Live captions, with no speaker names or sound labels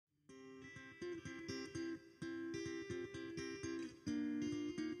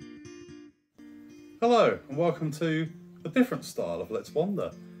Hello and welcome to a different style of Let's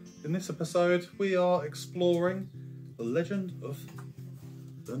Wander. In this episode we are exploring the legend of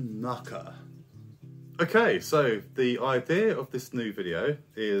the Knucker. Okay, so the idea of this new video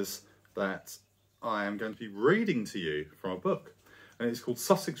is that I am going to be reading to you from a book, and it's called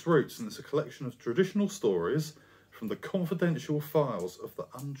Sussex Roots, and it's a collection of traditional stories from the confidential files of the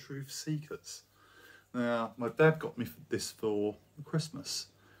Untruth Seekers. Now, my dad got me this for Christmas,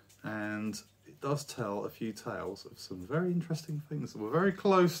 and it does tell a few tales of some very interesting things that were very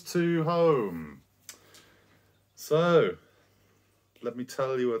close to home. So, let me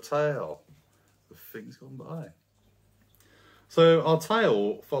tell you a tale of things gone by. So, our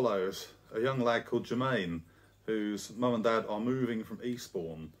tale follows a young lad called Jermaine, whose mum and dad are moving from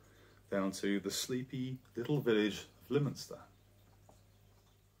Eastbourne down to the sleepy little village of Lyminster.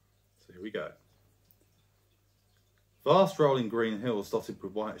 So here we go. Vast rolling green hills dotted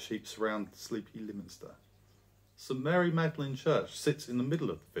with white sheep surround sleepy Lyminster. St Mary Magdalene Church sits in the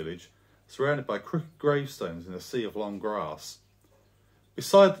middle of the village, surrounded by crooked gravestones in a sea of long grass.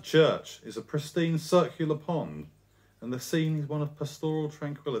 Beside the church is a pristine circular pond, and the scene is one of pastoral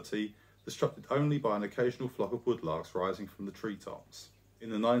tranquillity, disrupted only by an occasional flock of woodlarks rising from the treetops. In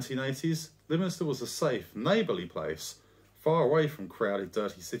the 1980s, Lyminster was a safe, neighbourly place, far away from crowded,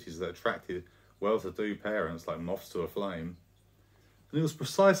 dirty cities that attracted well-to-do parents like moths to a flame. And it was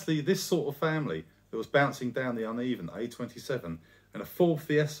precisely this sort of family that was bouncing down the uneven A27 in a full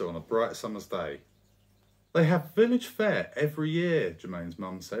fiesta on a bright summer's day. They have village fair every year, Jermaine's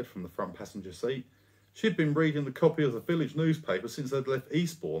mum said from the front passenger seat. She'd been reading the copy of the village newspaper since they'd left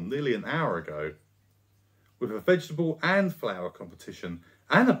Eastbourne nearly an hour ago. With a vegetable and flower competition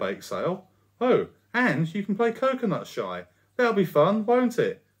and a bake sale. Oh, and you can play coconut shy. That'll be fun, won't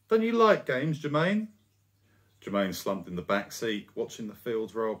it? Don't you like games, Jermaine? Jermaine slumped in the back seat, watching the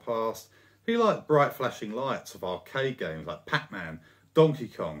fields roll past. He liked bright flashing lights of arcade games like Pac-Man, Donkey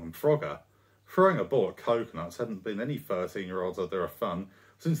Kong and Frogger. Throwing a ball at coconuts hadn't been any 13-year-old's idea of fun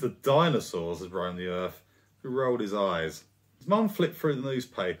since the dinosaurs had roamed the earth. He rolled his eyes. His mum flipped through the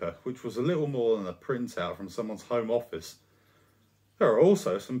newspaper, which was a little more than a printout from someone's home office. There are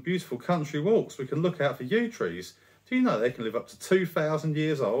also some beautiful country walks we can look out for yew trees. Do you know they can live up to 2,000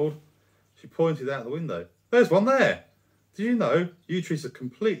 years old? She pointed out the window. There's one there. Did you know yew trees are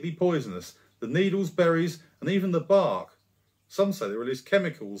completely poisonous? The needles, berries, and even the bark. Some say they release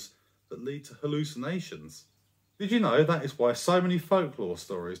chemicals that lead to hallucinations. Did you know that is why so many folklore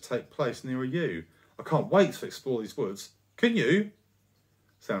stories take place near a yew? I can't wait to explore these woods. Can you?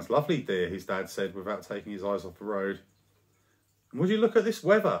 Sounds lovely, dear, his dad said without taking his eyes off the road. And would you look at this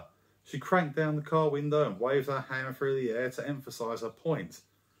weather? She cranked down the car window and waved her hand through the air to emphasise her point.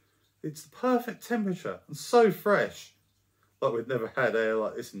 It's the perfect temperature and so fresh. Like we'd never had air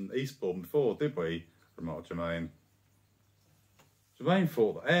like this in Eastbourne before, did we? Remarked Jermaine. Jermaine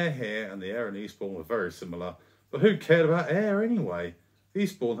thought the air here and the air in Eastbourne were very similar, but who cared about air anyway?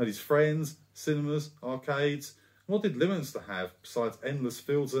 Eastbourne had his friends, cinemas, arcades, and what did Lyminster have besides endless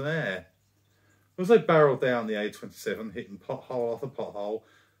fields and air? As they barrelled down the A27, hitting pothole after pothole,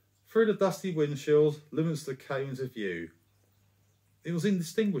 through the dusty windshield, Lyminster came into view. It was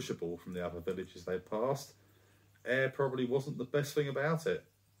indistinguishable from the other villages they'd passed. Air probably wasn't the best thing about it.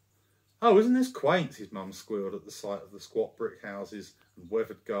 Oh, isn't this quaint, his mum squealed at the sight of the squat brick houses and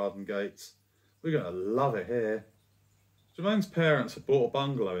weathered garden gates. We're going to love it here. Jermaine's parents had bought a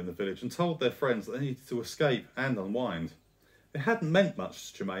bungalow in the village and told their friends that they needed to escape and unwind. It hadn't meant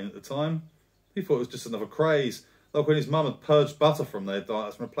much to Jermaine at the time. He thought it was just another craze, like when his mum had purged butter from their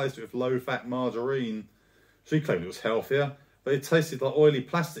diets and replaced it with low-fat margarine. She claimed it was healthier, but it tasted like oily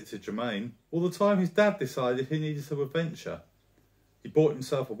plastic to Jermaine. All the time his dad decided he needed to adventure. He bought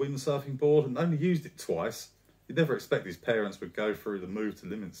himself a windsurfing board and only used it twice. He'd never expected his parents would go through the move to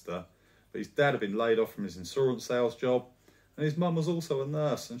Lyminster, but his dad had been laid off from his insurance sales job, and his mum was also a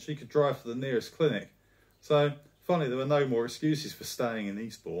nurse and she could drive to the nearest clinic. So, finally there were no more excuses for staying in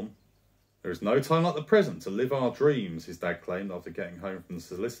Eastbourne. There is no time like the present to live our dreams, his dad claimed after getting home from the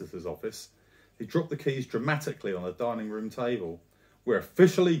solicitor's office. He dropped the keys dramatically on the dining room table. We're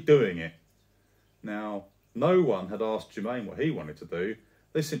officially doing it. Now, no one had asked Jermaine what he wanted to do.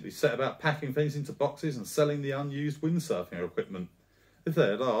 They simply set about packing things into boxes and selling the unused windsurfing equipment. If they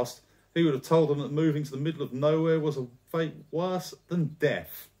had asked, he would have told them that moving to the middle of nowhere was a fate worse than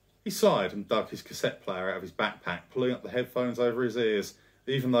death. He sighed and dug his cassette player out of his backpack, pulling up the headphones over his ears,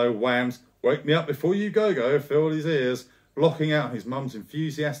 even though Wham's "Wake Me Up Before You Go-Go" filled his ears, blocking out his mum's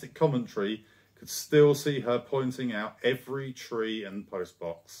enthusiastic commentary. Could still see her pointing out every tree and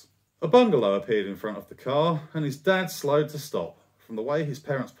postbox. A bungalow appeared in front of the car, and his dad slowed to stop. from the way his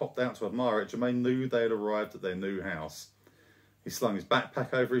parents popped out to admire it, Jermaine knew they had arrived at their new house. He slung his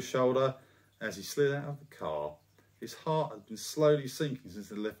backpack over his shoulder as he slid out of the car. His heart had been slowly sinking since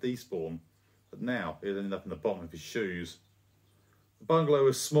he left Eastbourne, but now it had ended up in the bottom of his shoes. The bungalow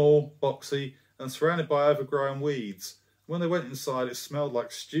was small, boxy, and surrounded by overgrown weeds. When they went inside, it smelled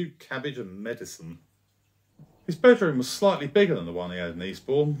like stewed cabbage and medicine. His bedroom was slightly bigger than the one he had in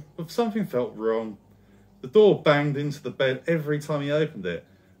Eastbourne, but something felt wrong. The door banged into the bed every time he opened it,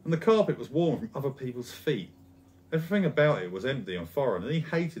 and the carpet was worn from other people's feet. Everything about it was empty and foreign, and he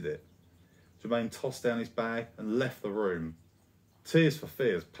hated it. Jermaine tossed down his bag and left the room. Tears for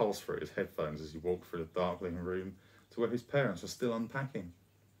fears pulsed through his headphones as he walked through the dark living room to where his parents were still unpacking.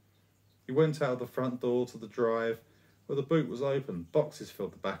 He went out of the front door to the drive, where the boot was open, boxes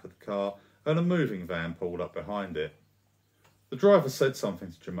filled the back of the car, and a moving van pulled up behind it. The driver said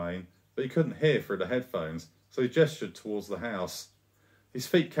something to Jermaine, but he couldn't hear through the headphones, so he gestured towards the house. His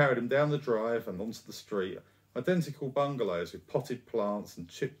feet carried him down the drive and onto the street. Identical bungalows with potted plants and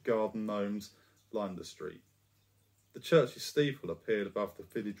chipped garden gnomes lined the street. The church's steeple appeared above the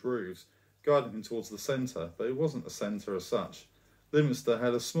village roofs, guiding him towards the centre, but it wasn't a centre as such. Lyminster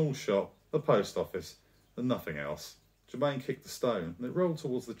had a small shop, a post office, and nothing else. Jermaine kicked the stone, and it rolled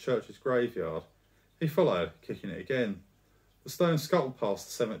towards the church's graveyard. He followed, kicking it again. The stone scuttled past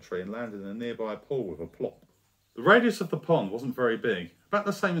the cemetery and landed in a nearby pool with a plop. The radius of the pond wasn't very big, about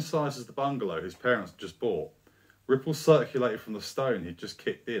the same size as the bungalow his parents had just bought. Ripples circulated from the stone he'd just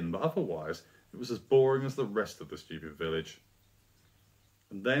kicked in, but otherwise it was as boring as the rest of the stupid village.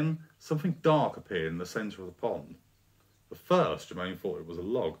 And then something dark appeared in the centre of the pond. At first, Jermaine thought it was a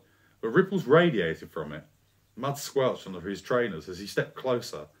log, but ripples radiated from it. Mud squelched under his trainers as he stepped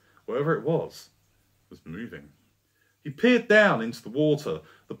closer. Whatever it was moving. He peered down into the water.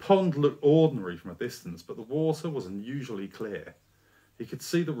 The pond looked ordinary from a distance, but the water was unusually clear. He could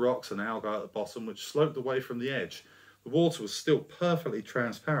see the rocks and algae at the bottom, which sloped away from the edge. The water was still perfectly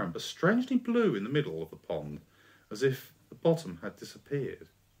transparent, but strangely blue in the middle of the pond, as if the bottom had disappeared.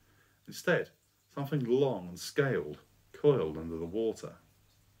 Instead, something long and scaled coiled under the water.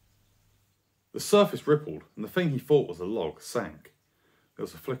 The surface rippled, and the thing he thought was a log sank. There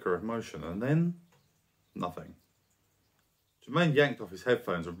was a flicker of motion, and then nothing. Jermaine yanked off his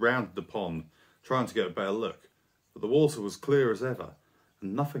headphones and rounded the pond, trying to get a better look, but the water was clear as ever,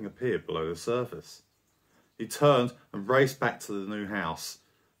 and nothing appeared below the surface. He turned and raced back to the new house.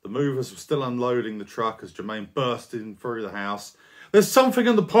 The movers were still unloading the truck as Jermaine burst in through the house. "There's something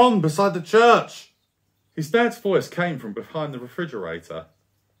in the pond beside the church!" His dad's voice came from behind the refrigerator.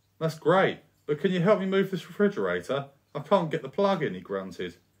 "That's great, but can you help me move this refrigerator? I can't get the plug in," he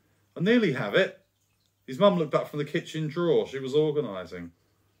grunted. "I nearly have it." His mum looked up from the kitchen drawer she was organising.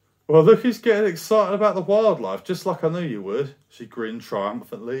 "Well, look, he's getting excited about the wildlife, just like I knew you would." She grinned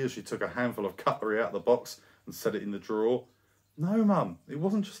triumphantly as she took a handful of cutlery out of the box and set it in the drawer. "No, Mum, it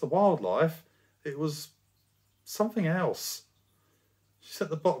wasn't just the wildlife. It was something else." She set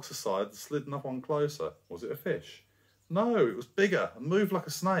the box aside and slid another one closer. Was it a fish? No, it was bigger and moved like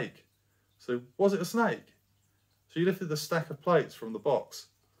a snake. So, was it a snake? She lifted the stack of plates from the box.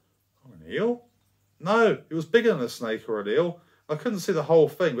 "Oh, an eel?" "No, it was bigger than a snake or an eel. I couldn't see the whole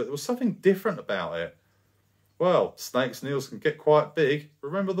thing, but there was something different about it." "Well, snakes and eels can get quite big.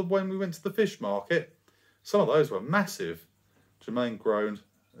 Remember when we went to the fish market? Some of those were massive." Jermaine groaned.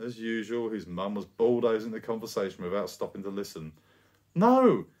 As usual, his mum was bulldozing the conversation without stopping to listen.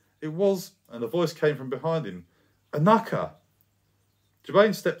 "No, it was," and a voice came from behind him, "a knucker."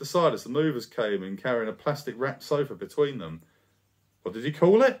 Jermaine stepped aside as the movers came in, carrying a plastic-wrapped sofa between them. "What did you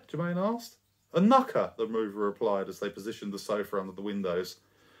call it?" Jermaine asked. "A knucker," the mover replied as they positioned the sofa under the windows.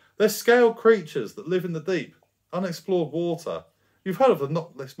 "They're scaled creatures that live in the deep, unexplored water. You've heard of the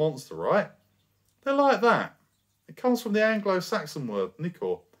Loch Ness Monster, right? They're like that. It comes from the Anglo-Saxon word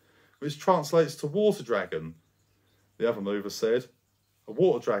 "nickor," which translates to water dragon." The other mover said, "A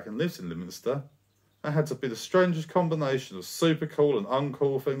water dragon lives in Lyminster. That had to be the strangest combination of super cool and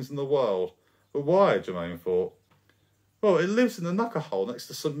uncool things in the world. But why?" Jermaine thought. "Well, it lives in the knucker hole next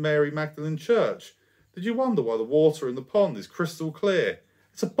to St Mary Magdalene Church. Did you wonder why the water in the pond is crystal clear?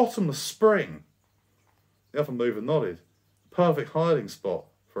 It's a bottomless spring." The other mover nodded. Perfect hiding spot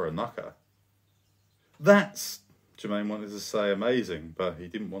for a knucker. "That's," Jermaine wanted to say, "amazing," but he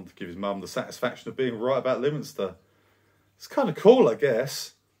didn't want to give his mum the satisfaction of being right about Lyminster. "It's kind of cool, I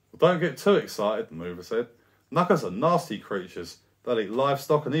guess." "Well, don't get too excited," the mover said. "Knuckers are nasty creatures. They'll eat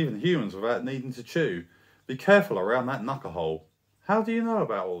livestock and even humans without needing to chew. Be careful around that knucker hole." "How do you know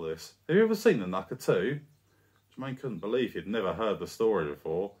about all this? Have you ever seen the knucker too?" Jermaine couldn't believe he'd never heard the story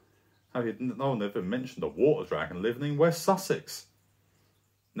before. No one ever mentioned a water dragon living in West Sussex.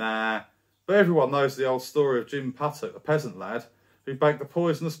 Nah, but everyone knows the old story of Jim Puttock, the peasant lad, who baked a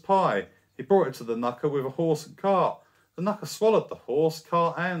poisonous pie. He brought it to the Knucker with a horse and cart. The Knucker swallowed the horse,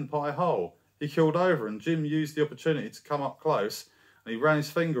 cart and pie whole. He keeled over and Jim used the opportunity to come up close and he ran his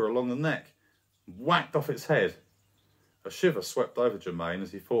finger along the neck and whacked off its head. A shiver swept over Jermaine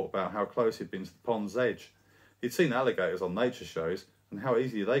as he thought about how close he'd been to the pond's edge. He'd seen alligators on nature shows and how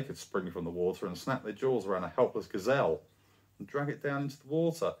easily they could spring from the water and snap their jaws around a helpless gazelle and drag it down into the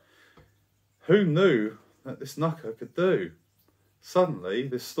water. Who knew that this Knucker could do? Suddenly,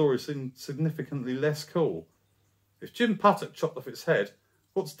 this story seemed significantly less cool. If Jim Puttock chopped off its head,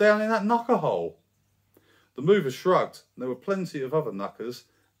 what's down in that Knucker hole? The mover shrugged, and there were plenty of other Knuckers.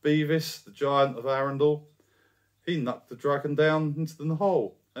 Beavis, the giant of Arundel, he knucked the dragon down into the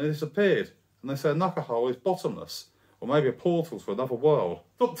hole, and it disappeared. And they say a Knucker hole is bottomless, or maybe a portal to another world.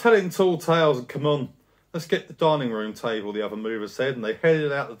 Stop telling tall tales and come on. Let's get the dining room table, the other mover said, and they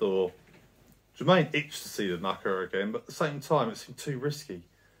headed out the door. Jermaine itched to see the Knucker again, but at the same time it seemed too risky.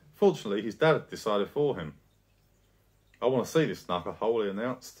 Fortunately, his dad had decided for him. I want to see this Knucker hole, he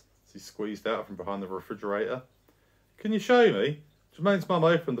announced, as he squeezed out from behind the refrigerator. Can you show me? Jermaine's mum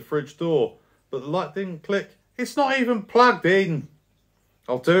opened the fridge door, but the light didn't click. It's not even plugged in.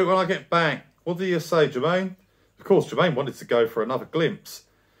 I'll do it when I get back. What do you say, Jermaine? Of course, Jermaine wanted to go for another glimpse,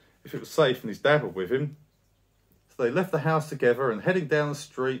 if it was safe and his dad were with him. So they left the house together and heading down the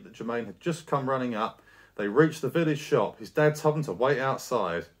street that Jermaine had just come running up, they reached the village shop. His dad told them to wait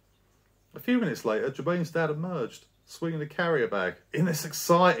outside. A few minutes later, Jermaine's dad emerged, swinging a carrier bag. Isn't this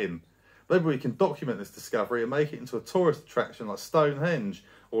exciting? Maybe we can document this discovery and make it into a tourist attraction like Stonehenge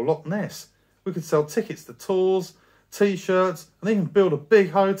or Loch Ness. We could sell tickets to tours, t-shirts, and even build a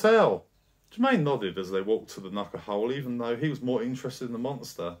big hotel. Jermaine nodded as they walked to the Knucker hole, even though he was more interested in the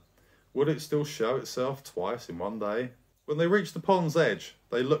monster. Would it still show itself twice in one day? When they reached the pond's edge,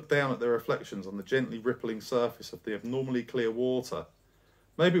 they looked down at their reflections on the gently rippling surface of the abnormally clear water.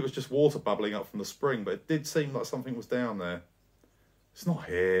 Maybe it was just water bubbling up from the spring, but it did seem like something was down there. It's not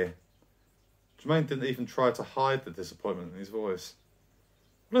here. Jermaine didn't even try to hide the disappointment in his voice.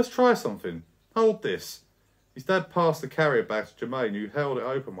 Let's try something. Hold this. His dad passed the carrier bag to Jermaine, who held it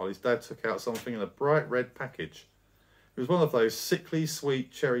open while his dad took out something in a bright red package. It was one of those sickly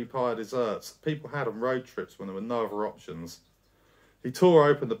sweet cherry pie desserts people had on road trips when there were no other options. He tore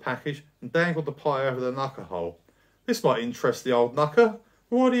open the package and dangled the pie over the Knucker hole. This might interest the old Knucker.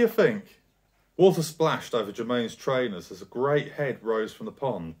 What do you think? Water splashed over Jermaine's trainers as a great head rose from the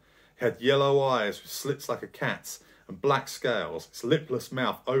pond. It had yellow eyes with slits like a cat's and black scales, its lipless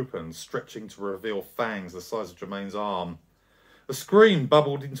mouth open, stretching to reveal fangs the size of Jermaine's arm. A scream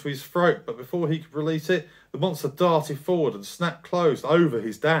bubbled into his throat, but before he could release it, the monster darted forward and snapped closed over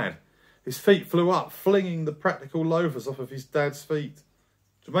his dad. His feet flew up, flinging the practical loafers off of his dad's feet.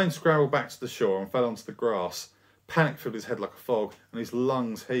 Jermaine scrambled back to the shore and fell onto the grass. Panic filled his head like a fog, and his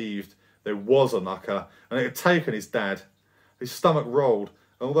lungs heaved. There was a Knucker, and it had taken his dad. His stomach rolled,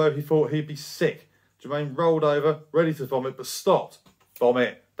 and although he thought he'd be sick, Jermaine rolled over, ready to vomit, but stopped.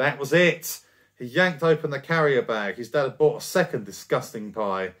 Vomit. That was it. He yanked open the carrier bag. His dad had bought a second disgusting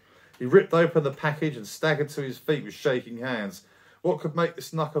pie. He ripped open the package and staggered to his feet with shaking hands. What could make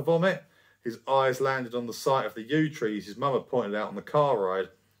this Knucker vomit? His eyes landed on the sight of the yew trees his mum had pointed out on the car ride.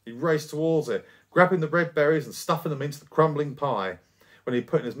 He raced towards it, grabbing the red berries and stuffing them into the crumbling pie. When he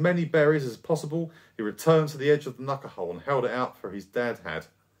put in as many berries as possible, he returned to the edge of the Knucker hole and held it out for his dad had.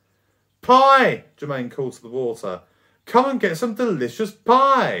 Pie! Jermaine called to the water. Come and get some delicious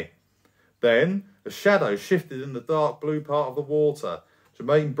pie! Then a shadow shifted in the dark blue part of the water.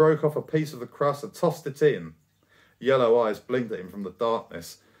 Jermaine broke off a piece of the crust and tossed it in. Yellow eyes blinked at him from the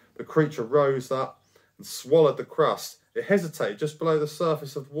darkness. The creature rose up and swallowed the crust. It hesitated just below the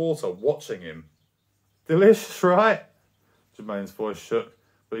surface of the water, watching him. Delicious, right? Jermaine's voice shook,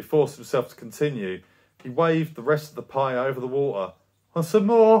 but he forced himself to continue. He waved the rest of the pie over the water. Want some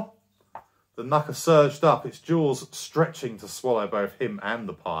more? The Knucker surged up, its jaws stretching to swallow both him and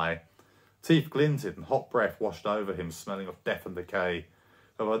the pie. Teeth glinted and hot breath washed over him, smelling of death and decay.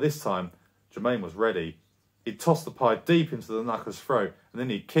 But by this time, Jermaine was ready. He'd tossed the pie deep into the Knucker's throat, and then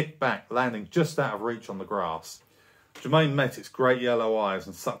he'd kicked back, landing just out of reach on the grass. Jermaine met its great yellow eyes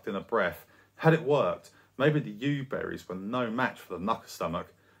and sucked in a breath. Had it worked, maybe the yew berries were no match for the Knucker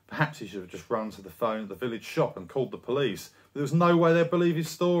stomach. Perhaps he should have just run to the phone at the village shop and called the police. But there was no way they'd believe his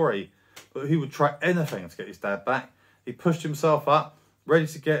story. But he would try anything to get his dad back. He pushed himself up, ready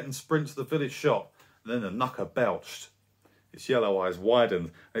to get and sprint to the village shop. And then the Knucker belched. Its yellow eyes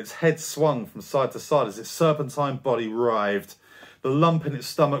widened, and its head swung from side to side as its serpentine body writhed. The lump in its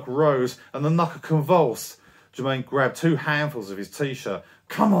stomach rose, and the Knucker convulsed. Jermaine grabbed 2 handfuls of his t-shirt.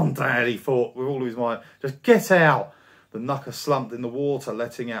 "Come on, Dad," he thought with all of his might. "Just get out." The knucker slumped in the water,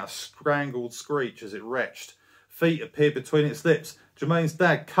 letting out a strangled screech as it retched. Feet appeared between its lips. Jermaine's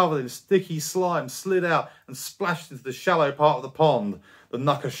dad, covered in sticky slime, slid out and splashed into the shallow part of the pond. The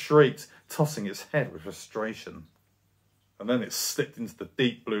knucker shrieked, tossing its head with frustration. And then it slipped into the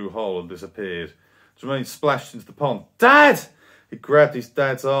deep blue hole and disappeared. Jermaine splashed into the pond. "Dad!" He grabbed his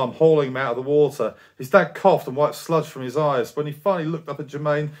dad's arm, hauling him out of the water. His dad coughed and wiped sludge from his eyes. When he finally looked up at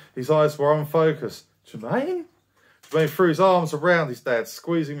Jermaine, his eyes were unfocused. "Jermaine?" Jermaine threw his arms around his dad,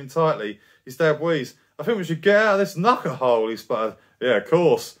 squeezing him tightly. His dad wheezed. "I think we should get out of this knucker hole," he sputtered. "Yeah, of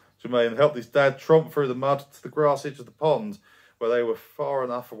course." Jermaine helped his dad tromp through the mud to the grass edge of the pond, where they were far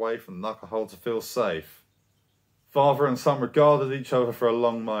enough away from the knucker hole to feel safe. Father and son regarded each other for a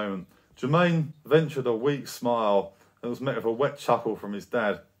long moment. Jermaine ventured a weak smile and was met with a wet chuckle from his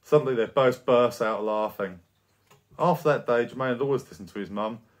dad. Suddenly they both burst out laughing. After that day, Jermaine had always listened to his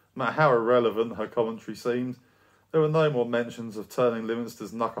mum, no matter how irrelevant her commentary seemed. There were no more mentions of turning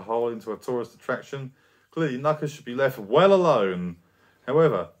Lyminster's knucker hole into a tourist attraction. Clearly, knuckers should be left well alone.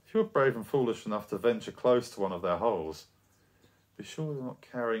 However, if you're brave and foolish enough to venture close to one of their holes, be sure you're not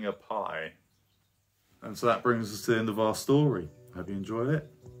carrying a pie. And so that brings us to the end of our story. I hope you enjoyed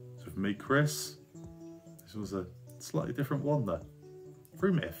it. So for me, Chris, this was a slightly different wonder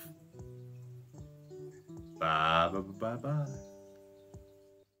through myth. Bye, bye, bye, bye.